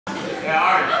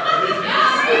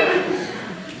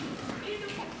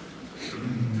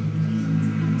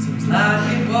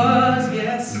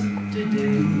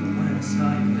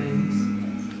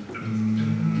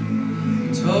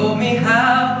told me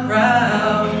how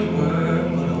proud you were,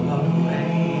 but I walked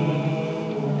away.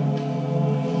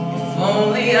 If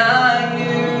only I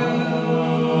knew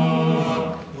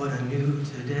what I knew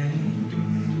today.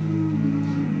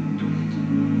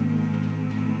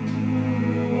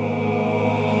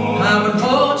 I would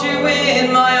hold you in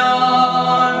my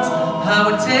arms, I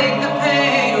would take the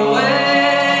pain away.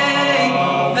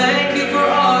 Thank you for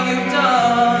all you've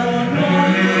done.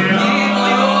 Forgive all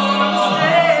your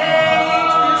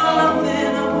mistakes. There's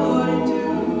nothing I wouldn't do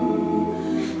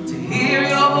to hear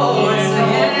your voice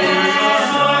again.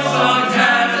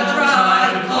 Sometimes I try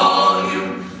to call you,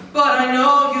 but I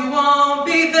know you won't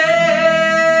be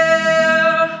there.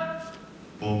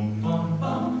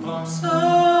 I'm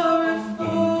sorry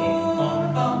for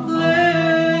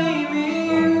blaming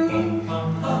you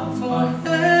for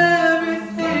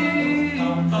everything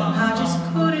I just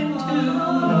couldn't do,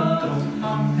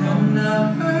 and I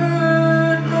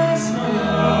hurt myself.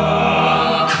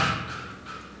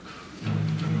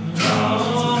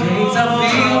 Some days I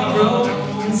feel broke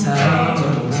inside, but I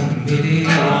won't admit it.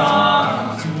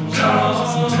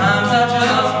 Sometimes I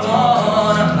just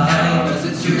wanna hide, 'cause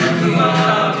it's you here.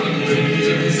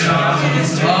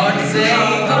 It's hard to say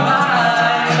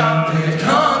goodbye when it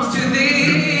comes to this.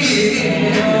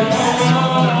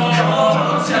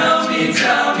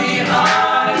 Tell me I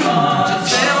wrong. Just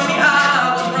tell me I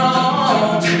was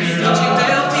wrong. Don't you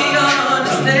help me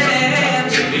understand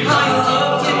how you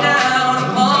looked down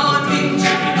upon me?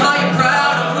 Are you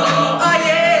proud of who I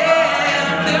am?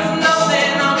 There's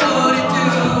nothing I wouldn't do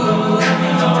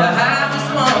to have just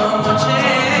one more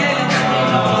chance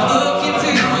to look into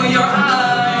your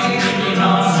eyes,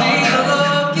 see you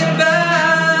looking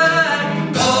back.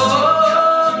 Oh,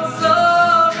 I'm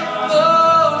sorry for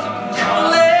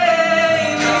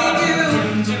blaming you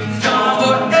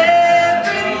for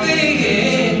everything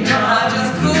I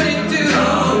just couldn't do,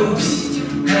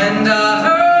 and I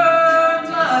hurt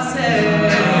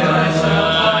myself.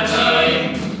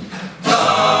 Oh,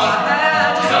 I had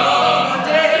just one more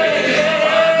day.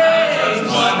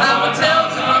 I would tell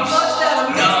you how much that I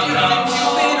missed you since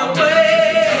you've been away.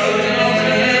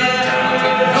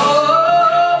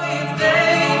 Oh, it's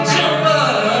dangerous,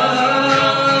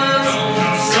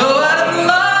 so out of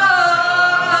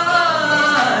line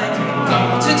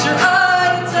to try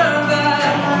to turn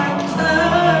back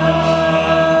time.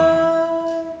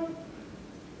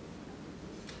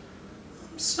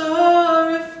 I'm sorry.